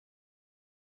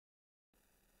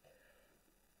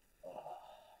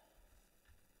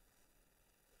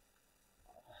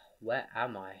Where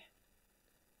am I?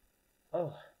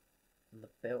 Oh, on the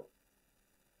build.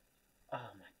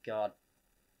 Oh my god.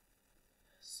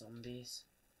 Zombies.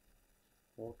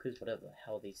 Walkers, whatever the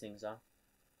hell these things are.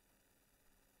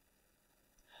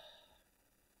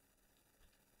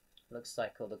 Looks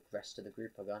like all the rest of the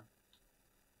group are gone.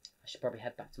 I should probably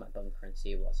head back to my bunker and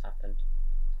see what's happened.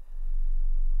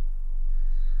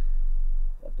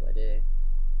 What do I do?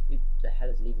 Who the hell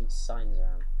is leaving signs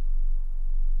around?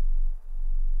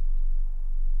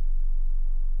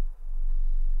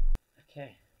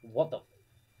 Okay, what the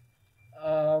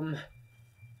what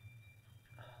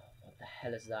the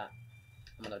hell is that?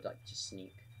 I'm gonna like just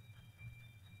sneak.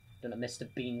 Done a Mr.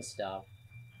 Bean style.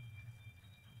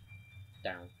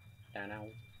 Down, down,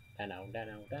 down, down, down,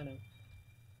 down, down.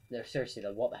 No, seriously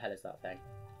though, what the hell is that thing?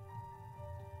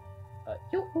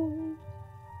 Yoo-hoo!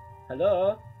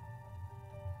 Hello?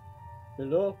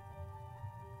 Hello?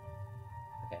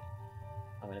 Okay,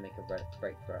 I'm gonna make a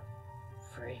break for it.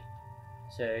 3,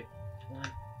 2,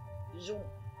 1. Zoom!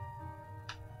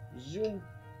 Zoom!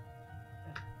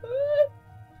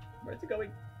 Where's it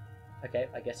going? Okay,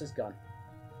 I guess it's gone.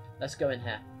 Let's go in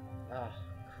here. Oh,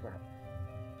 crap.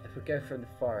 If we go through the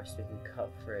forest, we can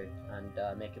cut through and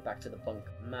make it back to the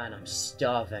bunker. Man, I'm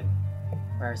starving.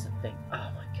 Where is the thing?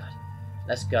 Oh my god.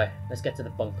 Let's go. Let's get to the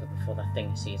bunker before that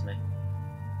thing sees me.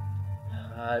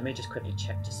 Let me just quickly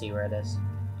check to see where it is.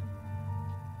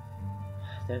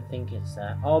 I don't think it's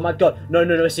there. Oh my god. No,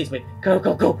 no, no, it sees me. Go,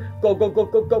 go, go. Go, go, go,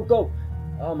 go, go, go.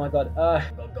 Oh my god.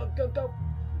 Go, go, go, go.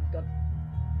 God.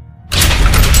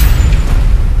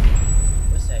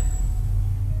 We're safe.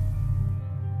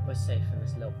 We're safe in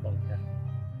this little bunker.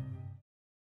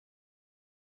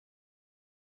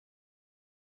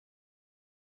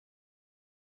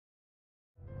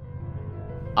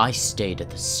 I stayed at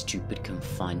the stupid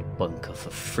confined bunker for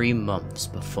 3 months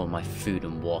before my food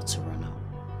and water ran out.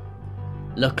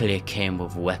 Luckily it came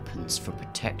with weapons for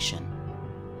protection.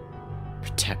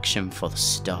 Protection for the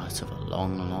start of a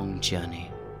long, long journey.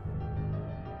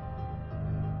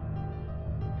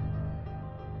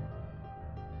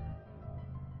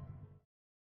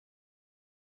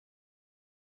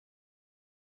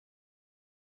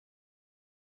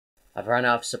 I've run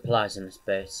out of supplies in this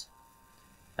base.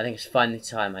 I think it's finally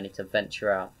time I need to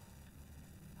venture out.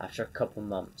 After a couple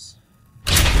months.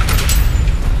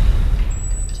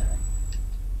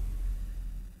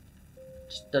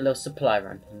 Just a little supply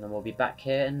run, and then we'll be back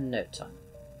here in no time.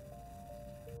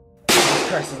 Jesus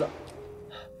Christ, there's a...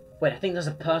 Wait, I think there's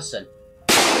a person.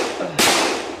 He's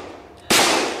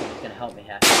gonna help me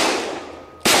here.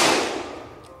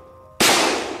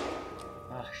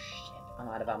 Oh shit, I'm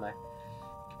out of ammo.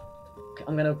 Okay,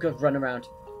 I'm gonna go run around.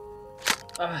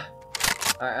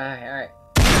 Alright.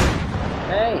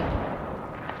 Hey!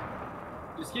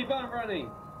 Just keep on running.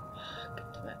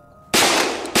 God damn it.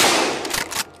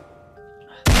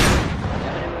 Do you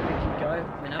have anywhere we can go?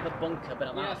 I mean, I have a bunker, but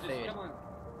I'm out of food. Come on.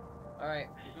 Alright.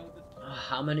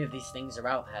 How many of these things are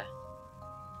out here?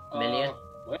 A million?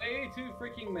 Way too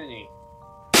freaking many.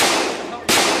 What the hell are you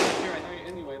doing up here? I know you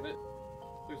anyway, but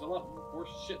there's a lot more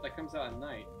shit that comes out at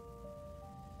night.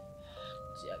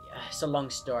 Yeah, it's a long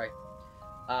story.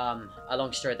 A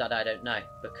long story that I don't know,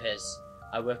 because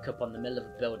I woke up on the middle of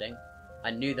a building.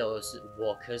 I knew there was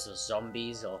walkers or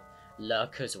zombies or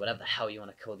lurkers or whatever the hell you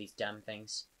want to call these damn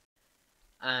things.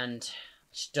 And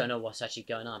I just don't know what's actually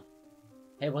going on.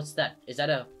 Hey, what's that? Is that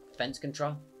a fence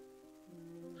control?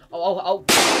 Oh.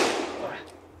 Got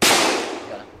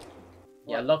it.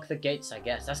 Yeah, lock the gates, I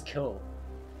guess. That's cool.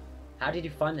 How did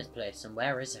you find this place and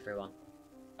where is everyone?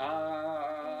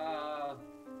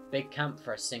 Big camp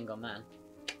for a single man.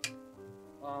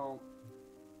 Well,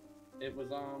 it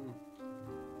was,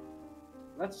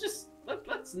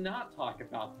 let's not talk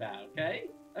about that, okay?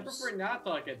 I prefer not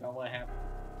talking about what happened.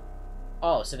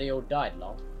 Oh, so they all died,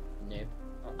 lol. No.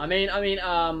 I mean,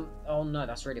 oh no,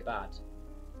 that's really bad.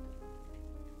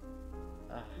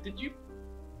 Did you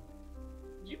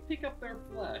pick up their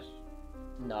flesh?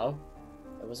 No,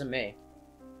 it wasn't me.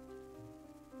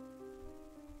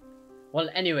 Well,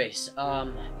 anyways,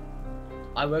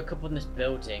 I woke up on this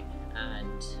building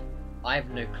and I have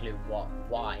no clue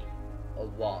why, or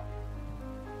what.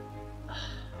 God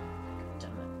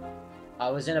damn it. I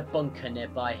was in a bunker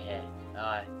nearby here.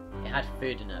 It had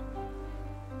food in it.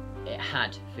 It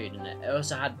had food in it. It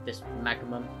also had this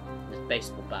magnum and this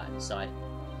baseball bat inside.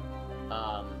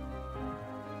 God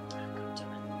damn it.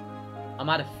 I'm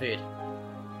out of food.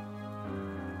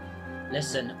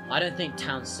 Listen, I don't think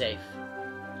town's safe.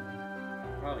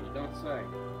 Well, you don't say.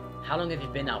 How long have you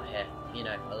been out here, you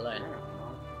know, alone?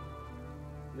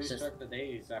 We start the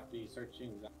days after you search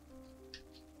things out.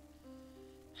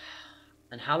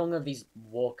 And how long have these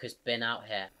walkers been out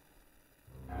here?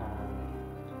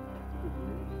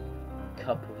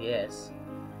 Couple years.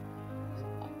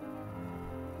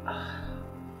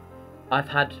 I've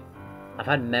had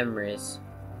memories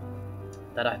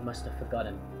that I must have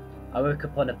forgotten. I woke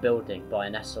up on a building by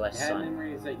an SOS You had sign.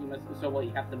 memories that you must. So what?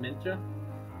 You have dementia?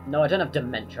 No, I don't have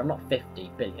dementia. I'm not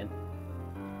 50 billion.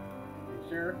 You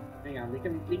sure? Hang on. We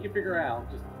can figure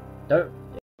out. Just Don't.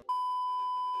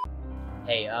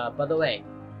 Hey, by the way,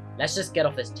 let's just get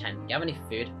off this tent. Do you have any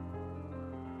food?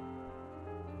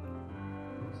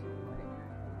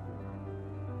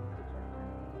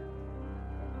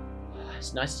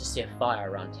 It's nice to see a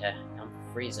fire around here. I'm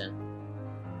freezing.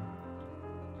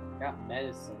 got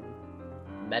medicine.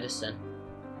 Medicine.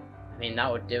 I mean,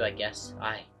 that would do, I guess.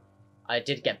 I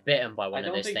did get bitten by one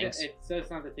of those things. It says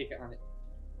not to take it on it.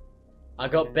 I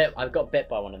got bit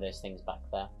by one of those things back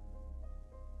there.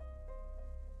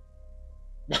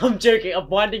 I'm joking. I'm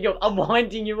winding you up. I'm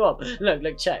winding you up.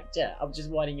 Look, check. I'm just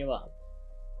winding you up.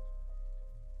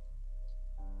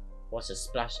 What's a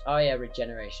splash? Oh yeah,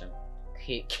 regeneration.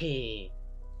 Key.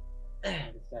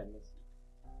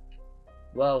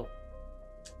 Well,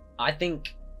 I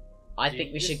think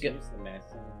we should go.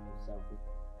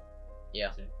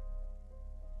 Yeah.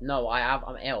 No,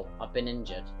 I'm ill. I've been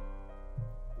injured.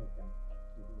 Okay.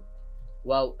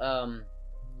 Well,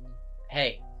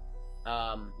 hey,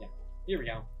 Yeah. Here we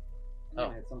go. Oh.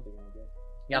 I had something on here.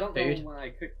 You have I don't food? know when I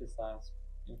cooked this last.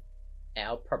 Yeah,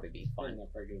 I'll probably be fine. Not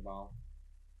very good at all.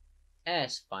 Yeah,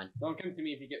 it's fine. Don't come to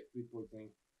me if you get food poisoning.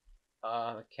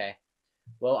 Okay.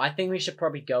 Well, I think we should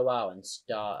probably go out and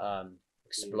start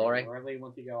exploring. You really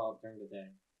want to go out during the day.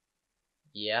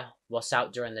 Yeah. What's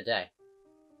out during the day?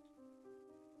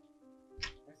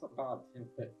 That's about a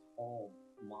 10-foot tall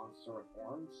monster with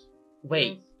horns.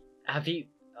 Wait, have you?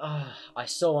 I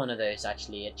saw one of those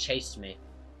actually. It chased me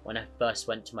when I first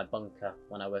went to my bunker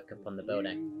when I woke up on the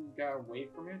building. You got away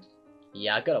from it?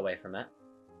 Yeah, I got away from it.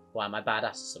 Why, am I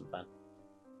badass or something?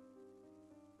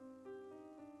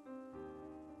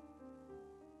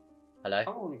 Hello?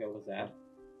 How long ago was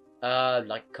that?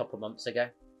 Like a couple months ago.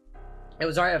 It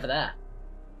was right over there.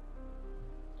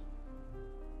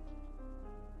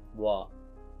 What?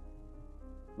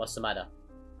 What's the matter?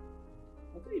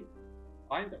 What do you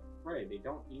find a prey? They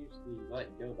don't usually let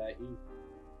go that easy.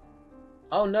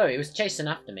 Oh no, it was chasing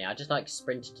after me. I just like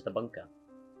sprinted to the bunker.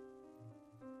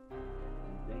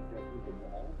 They go through the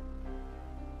wall.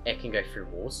 It can go through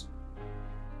walls.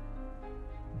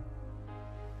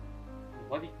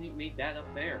 What do you think made that up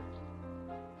there?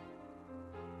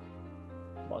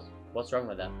 What's wrong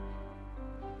with that?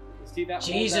 You see that?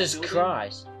 Jesus that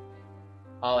Christ!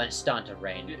 Oh, and it's starting to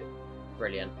rain.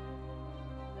 Brilliant.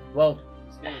 Well,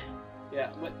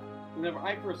 yeah. Whenever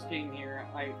I first came here,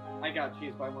 I got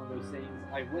chased by one of those things.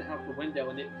 I went out the window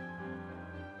and it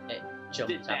jumped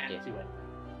did that at you. to it.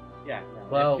 Yeah. No,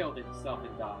 Well, it killed itself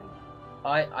and died.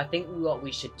 I think what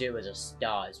we should do as a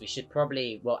start is we should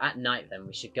probably, well, at night then,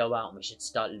 we should go out and we should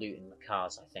start looting the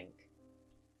cars, I think.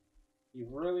 You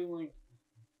really want to...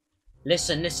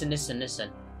 Listen.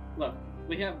 Look,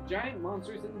 we have giant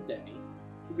monsters in the day.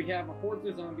 We have hordes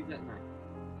of zombies at night.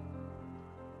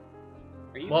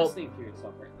 Are you listening to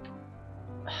yourself right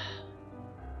now?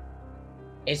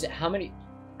 Is it, how many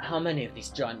of these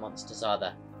giant monsters are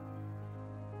there?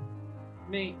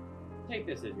 Mate, take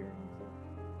this as your answer.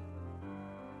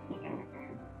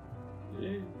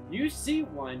 You see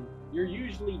one, you're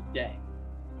usually dead.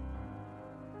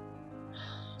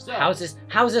 So, How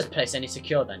is this place any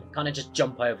secure then? Can't I just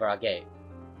jump over our gate?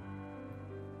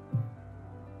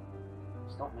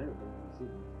 just don't move when you see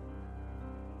them.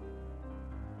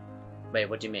 Wait,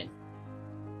 what do you mean?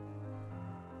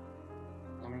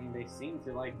 I mean, they seem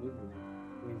to like moving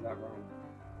it. Things that run.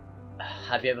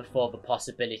 Have you ever thought of the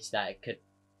possibility that it could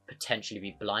potentially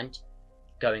be blind?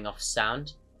 Going off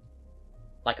sound?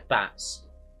 Like bats?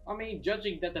 I mean,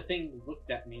 judging that the thing looked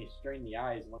at me straight in the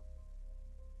eyes, wasn't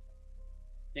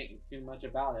thinking too much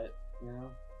about it, you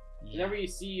know? Yeah. Whenever you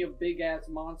see a big ass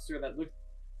monster that looks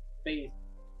at your face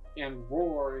and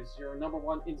roars, your number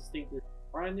one instinct is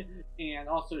run and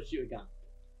also shoot a gun.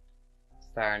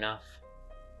 Fair enough.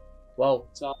 Well,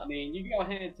 So, I mean, you go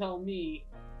ahead and tell me.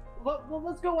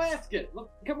 Let's go ask it.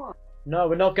 Look, come on. no,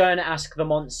 we're not going to ask the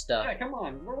monster. Yeah, come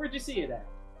on. Where'd you see it at?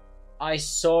 I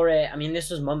saw it, I mean, this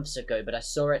was months ago, but I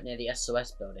saw it near the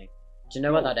SOS building. Do you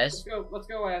know what that is? Let's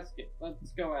go ask it.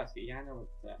 Let's go ask it. Yeah, I know what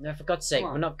it's at. No, for God's sake, Come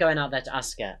on. we're not going out there to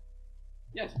ask it.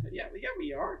 Yes, yeah,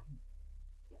 we are.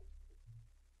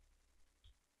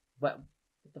 What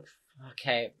the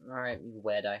okay, alright, you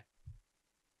weirdo.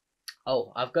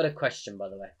 Oh, I've got a question, by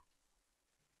the way.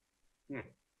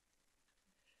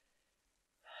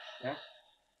 Yeah.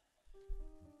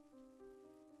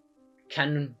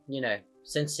 Can, you know,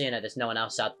 since, you know, there's no one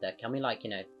else out there, can we, like, you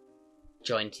know,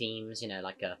 join teams, you know,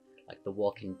 like The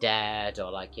Walking Dead,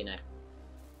 or, like, you know,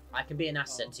 I can be an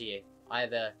asset to you. I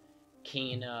have a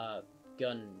keen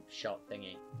gun shot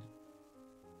thingy.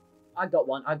 I got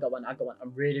one. I'm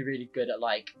really, really good at,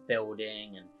 like,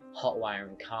 building and hot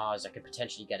wiring cars. I could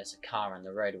potentially get us a car on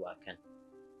the road working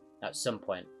at some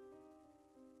point.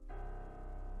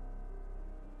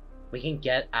 We can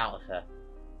get out of here.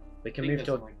 We can move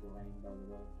to like the rain, by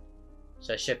the way.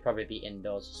 So it should probably be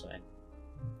indoors or something.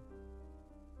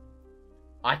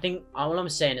 I think, all I'm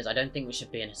saying is I don't think we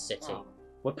should be in a city. Oh.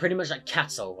 We're pretty much like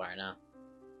cattle right now.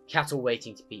 Cattle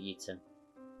waiting to be eaten.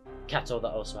 Cattle that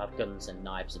also have guns and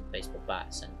knives and baseball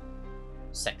bats and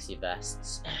sexy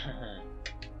vests.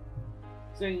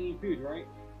 So you need food, right?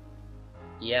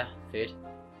 Yeah, food.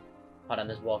 Hold on,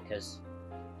 there's walkers.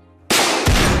 I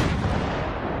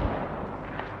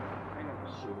never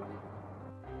shoot them.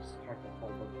 Just try to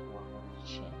hold them for one.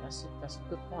 Shit, that's a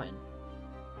good point.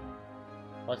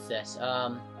 What's this?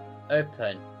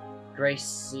 Open.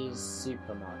 Grace's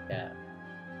supermarket.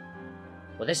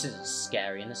 Well, this isn't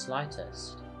scary in the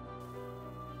slightest.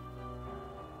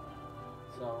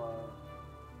 So,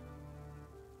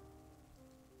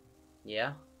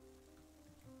 Yeah?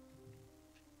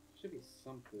 should be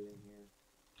some food in here.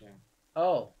 Yeah.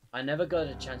 Oh, I never got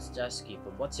a chance to ask you,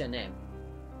 but what's your name?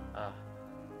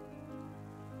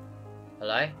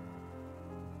 Hello?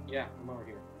 Yeah, I'm over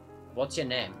here. What's your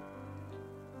name?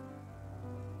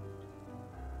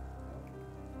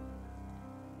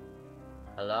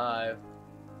 Hello?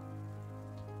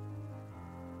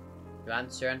 You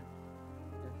answering?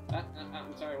 I'm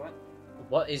sorry, what?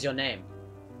 What is your name?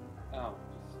 Oh,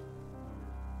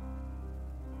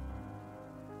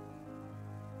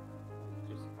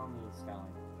 just call me Sky.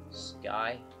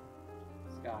 Sky?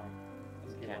 Sky.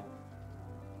 Okay.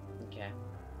 Okay.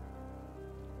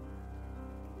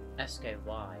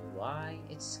 S-K-Y. Why?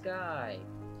 It's Sky.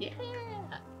 Yeah!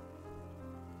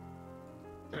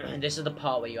 This is the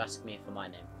part where you ask me for my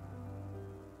name.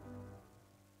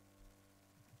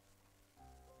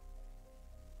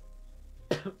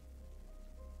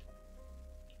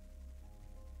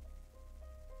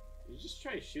 You just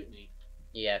try to shoot me.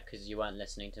 Yeah, because you weren't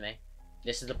listening to me.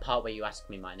 This is the part where you ask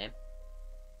me my name.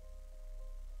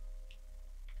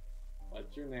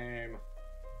 What's your name?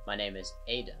 My name is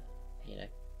Aiden, you know.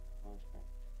 Okay.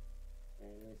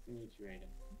 Very nice to meet you, Aiden.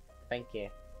 Thank you.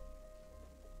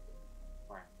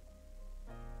 Crap.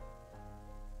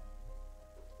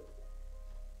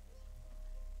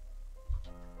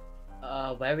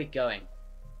 Where are we going?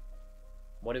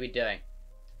 What are we doing?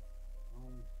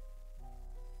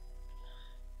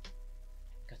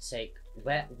 God's sake,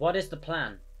 what is the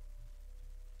plan?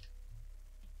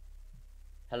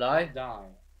 Hello? Die.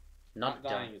 Not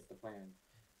dying die. is the plan.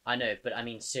 I know, but I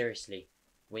mean seriously.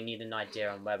 We need an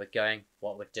idea on where we're going,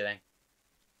 what we're doing.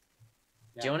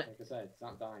 Yeah, Do you want like I said, it's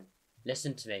not dying.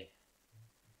 Listen to me.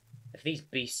 If these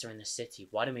beasts are in the city,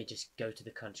 why don't we just go to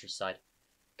the countryside?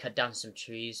 Cut down some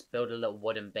trees, build a little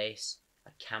wooden base,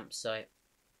 a campsite,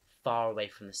 far away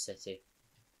from the city.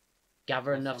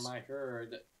 Gather enough Last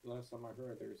time I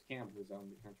heard there was cannibals out in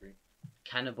the country.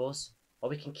 cannibals, or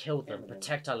we can kill them, Cannibals.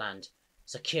 protect our land,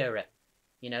 secure it.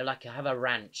 You know, like have a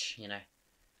ranch, you know.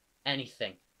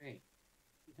 Anything. Hey,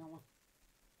 you don't want...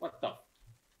 What the?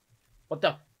 What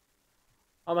the?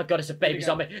 Oh my god, it's a Where'd baby it go?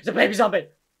 zombie! It's a baby zombie!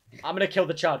 I'm gonna kill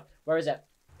the child. Where is it?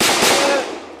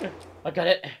 I got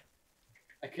it.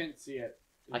 I couldn't see it.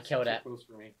 I killed too it. Close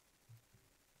for me.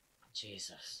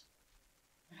 Jesus.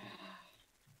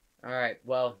 Alright,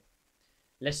 well,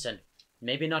 listen.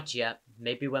 Maybe not yet.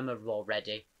 Maybe when we're all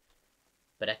ready.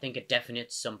 But I think definitely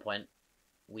at some point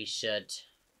we should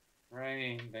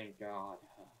Rain, thank God.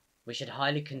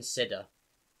 highly consider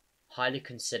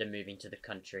moving to the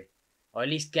country. Or at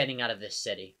least getting out of this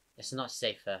city. It's not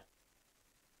safe here.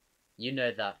 You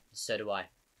know that, so do I.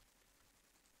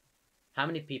 How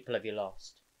many people have you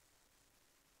lost?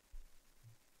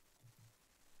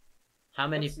 How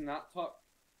many? Let's not talk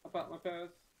about my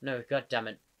past. No, god damn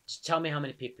it. Just tell me how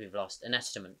many people you've lost. An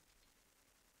estimate.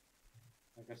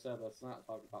 Like I said, let's not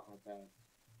talk about my past.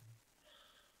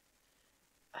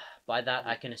 By that,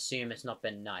 I can assume it's not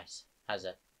been nice, has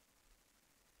it?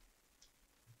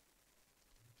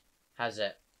 Has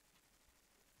it?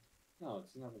 No,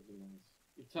 it's never been nice.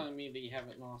 You're telling me that you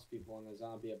haven't lost people in a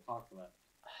zombie apocalypse.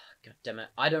 God damn it.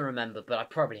 I don't remember, but I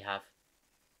probably have.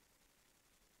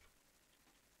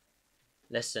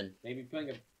 Listen. Maybe putting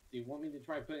a... Do you want me to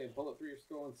try putting a bullet through your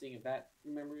skull and seeing if that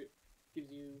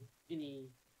gives you any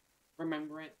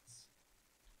remembrance?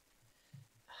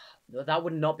 That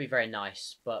would not be very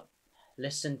nice, but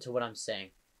listen to what I'm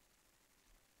saying.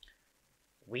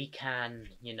 We can,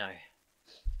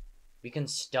 we can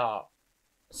start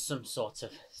some sort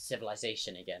of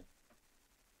civilization again.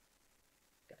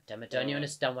 God damn it, don't you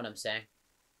understand what I'm saying?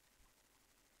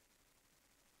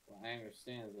 Well, I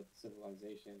understand that the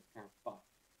civilization is kind of fucked.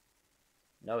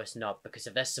 No, it's not, because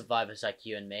if there's survivors like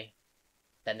you and me,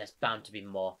 then there's bound to be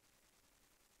more.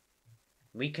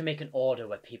 We can make an order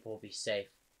where people will be safe.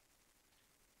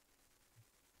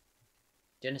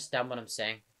 Do you understand what I'm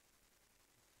saying?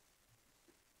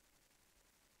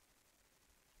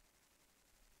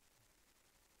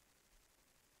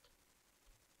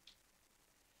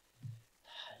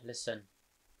 Listen.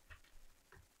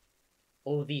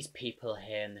 All these people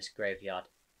here in this graveyard,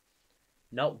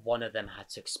 not one of them had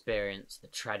to experience the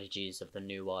tragedies of the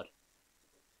New World.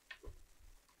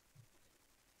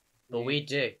 But we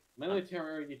do. Military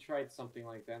already tried something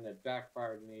like that and it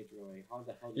backfired majorly. How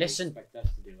the hell do you expect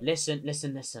us to do it?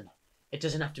 Listen. It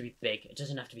doesn't have to be big. It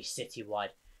doesn't have to be citywide.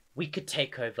 We could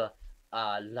take over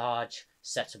a large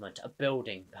settlement, a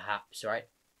building perhaps, right?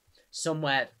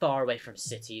 Somewhere far away from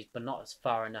cities, but not as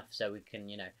far enough so we can,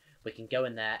 we can go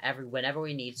in there whenever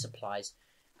we need supplies,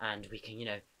 and we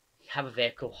can, have a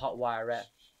vehicle, hotwire it.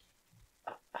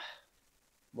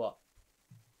 What?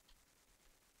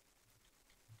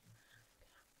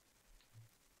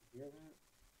 You hear that?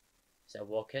 Is there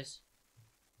walkers?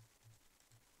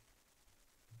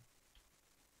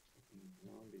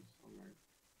 Zombies somewhere.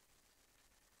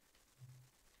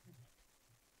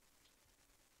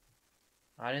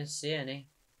 I didn't see any.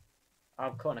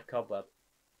 I'm caught in a cobweb.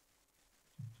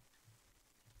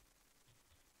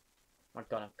 My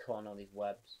god, I'm caught in all these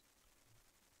webs.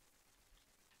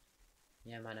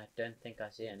 Yeah, man, I don't think I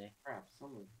see any. Crap,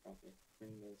 someone's about to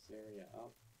clean this area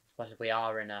up. But we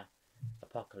are in a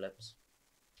apocalypse.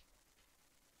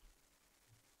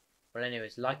 Well,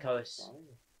 anyways, like I was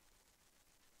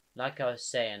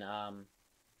saying,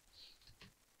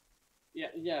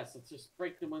 yes, let's just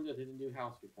break the window to the new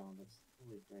house we found. That's a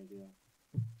really great idea.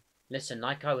 listen,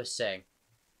 like I was saying,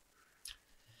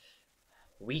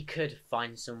 we could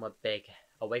find somewhere big,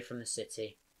 away from the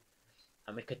city,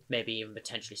 and we could maybe even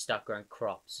potentially start growing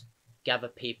crops, gather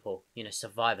people,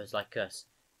 survivors like us,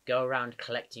 go around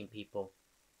collecting people.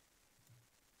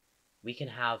 We can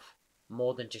have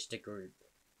more than just a group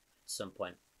at some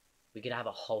point. We could have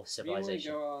a whole civilization. If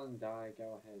you want to go out and die,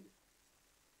 go ahead.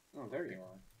 Oh, there you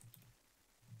are.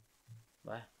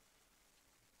 Where?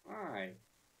 Hi.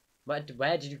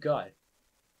 Where did you go?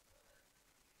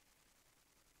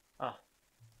 Oh.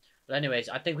 Well, anyways,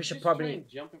 I think we should probably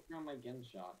jump in front of my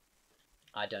gunshot.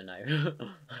 I don't know.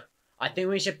 I think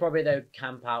we should probably though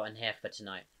camp out in here for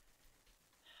tonight.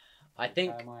 I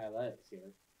think my legs here.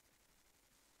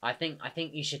 I think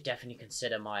you should definitely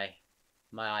consider my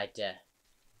idea.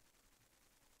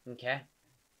 Okay?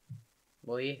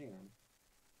 Will you? Hang on.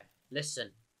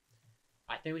 Listen.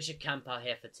 I think we should camp out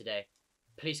here for today.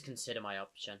 Please consider my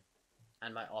option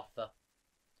and my offer.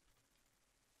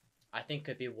 I think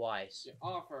it'd be wise. Your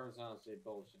offer is honestly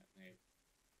bullshit, mate.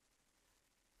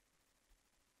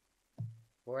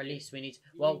 Or at least we need to,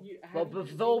 well,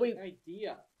 before we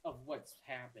idea of what's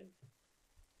happened.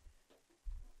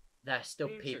 There's still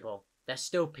people. There's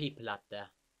still people out there.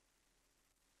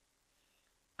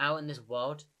 Out in this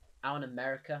world, out in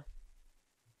America.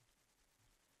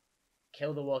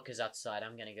 Kill the walkers outside.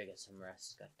 I'm gonna go get some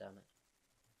rest. God damn it.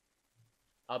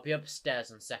 I'll be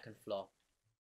upstairs on 2nd floor.